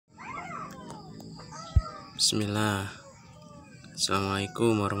Bismillah.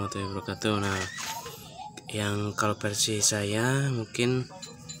 Assalamualaikum warahmatullahi wabarakatuh. Nah, yang kalau versi saya mungkin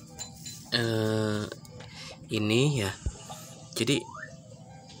ini ya. Jadi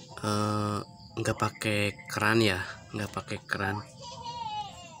nggak pakai keran ya, nggak pakai keran.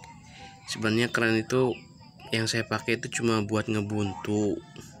 Sebenarnya keran itu yang saya pakai itu cuma buat ngebuntu,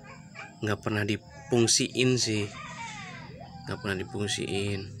 nggak pernah difungsiin sih, nggak pernah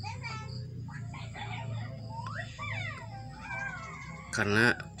difungsiin.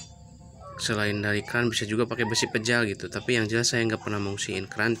 Karena selain dari keran bisa juga pakai besi pejal gitu, tapi yang jelas saya nggak pernah fungsiin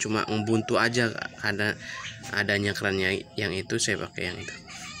keran, cuma ngebuntu aja. Adanya kerannya yang itu saya pakai yang itu.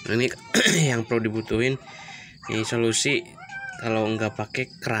 Nah, ini yang perlu dibutuhin ini solusi kalau nggak pakai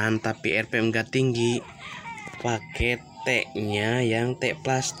keran tapi RPM nggak tinggi, pakai T-nya yang T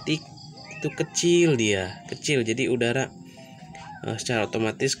plastik itu kecil, dia kecil jadi udara secara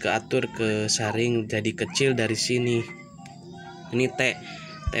otomatis keatur ke saring jadi kecil dari sini. Ini T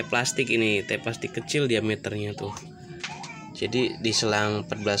plastik, ini T plastik kecil diameternya tuh. Jadi di selang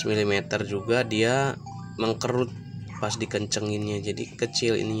 14 mm juga dia mengkerut pas dikencenginnya, jadi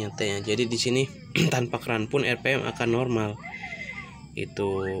kecil ininya T-nya. Jadi di sini tanpa keran pun RPM akan normal.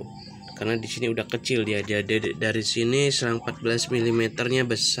 Itu karena di sini udah kecil dia dari sini selang 14 mm-nya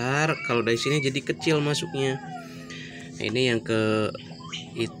besar, kalau dari sini jadi kecil masuknya. Nah, ini yang ke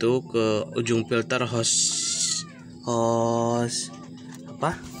ujung filter hose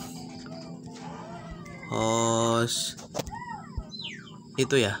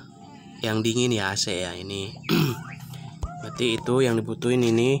itu ya, yang dingin ya, AC ya ini. Berarti itu yang dibutuhin.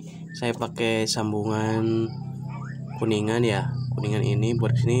 Ini saya pakai sambungan kuningan ya, kuningan ini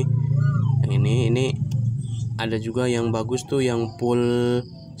buat sini. Yang ini ada juga yang bagus tuh yang full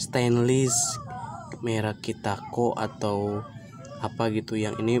stainless merek Kitako atau apa gitu.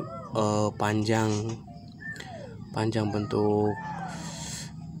 Yang ini panjang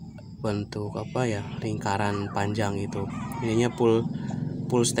bentuk apa ya, lingkaran panjang gitu. Ininya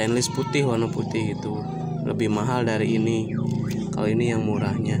full stainless putih, warna putih itu lebih mahal dari ini. Kalau ini yang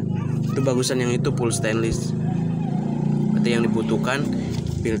murahnya itu bagusan yang itu full stainless. Berarti yang dibutuhkan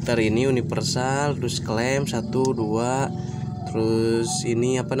filter ini universal, terus klem 1 2, terus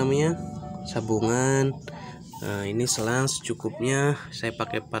ini apa namanya, sabungan. Nah, ini selang secukupnya, saya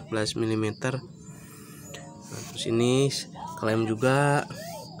pakai 14 mm. Nah, terus ini klem juga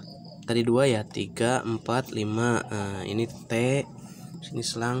tadi 2 ya, 3 4 5. Nah, ini T. Sini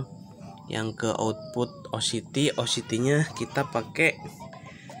selang yang ke output OCT-nya kita pakai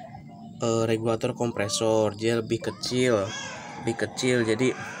regulator kompresor. Dia lebih kecil,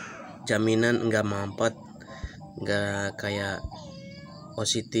 jadi jaminan enggak mampet, enggak kayak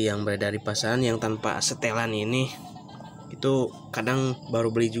OCT yang beredar di pasaran yang tanpa setelan ini. Itu kadang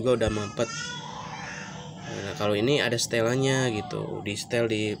baru beli juga udah mampet. Nah, kalau ini ada setelannya gitu, di setel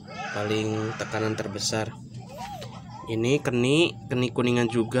di paling tekanan terbesar. Ini keni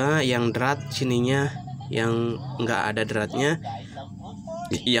kuningan juga, yang drat sininya yang enggak ada dratnya,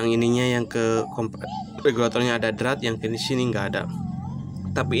 yang ininya yang ke regulatornya ada drat, yang ke sini enggak ada.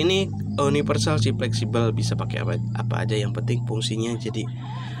 Tapi ini universal sih, fleksibel, bisa pakai apa aja, yang penting fungsinya jadi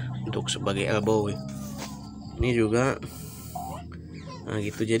untuk sebagai elbow. Ini juga nah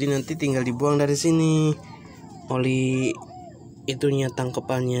gitu, jadi nanti tinggal dibuang dari sini oli itunya,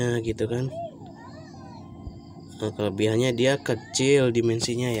 tangkepannya gitu kan. Nah, kelebihannya dia kecil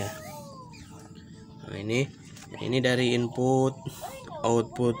dimensinya ya. Nah, ini dari input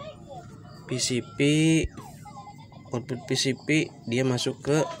output PCP dia masuk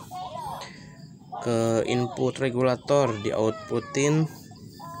ke input regulator, di outputin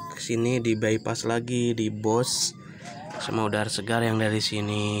ke sini, di bypass lagi, di bos sama udara segar yang dari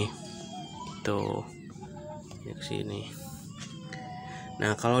sini itu ke sini.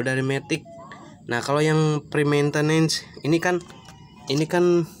 Nah, kalau dari matic, nah kalau yang pre maintenance ini kan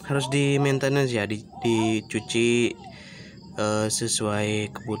harus di maintenance ya, dicuci sesuai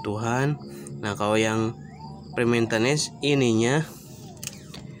kebutuhan. Nah, kalau yang pre maintenance ininya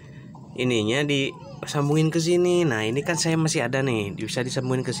disambungin ke sini. Nah, ini kan saya masih ada nih, bisa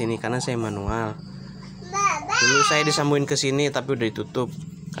disambungin ke sini karena saya manual. Dulu saya disambungin ke sini tapi udah ditutup.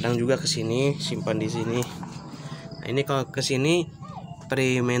 Kadang juga ke sini, simpan di sini. Nah, ini kalau ke sini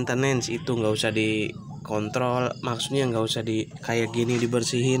pre maintenance itu nggak usah dikontrol, maksudnya nggak usah kayak gini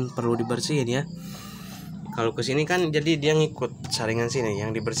dibersihin, perlu dibersihin ya. Kalau ke sini kan jadi dia ngikut saringan sini,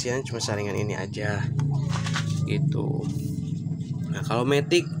 yang dibersihin cuma saringan ini aja gitu. Nah, kalau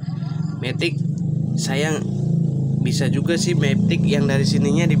matic saya bisa juga sih matic yang dari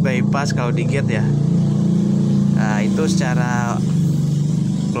sininya di bypass kalau di Getz ya. Nah, itu secara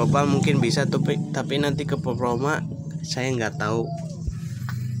global mungkin bisa, tapi nanti ke performa saya nggak tahu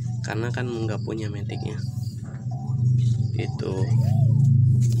karena kan nggak punya metiknya itu.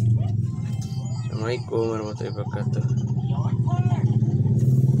 Assalamualaikum warahmatullahi wabarakatuh.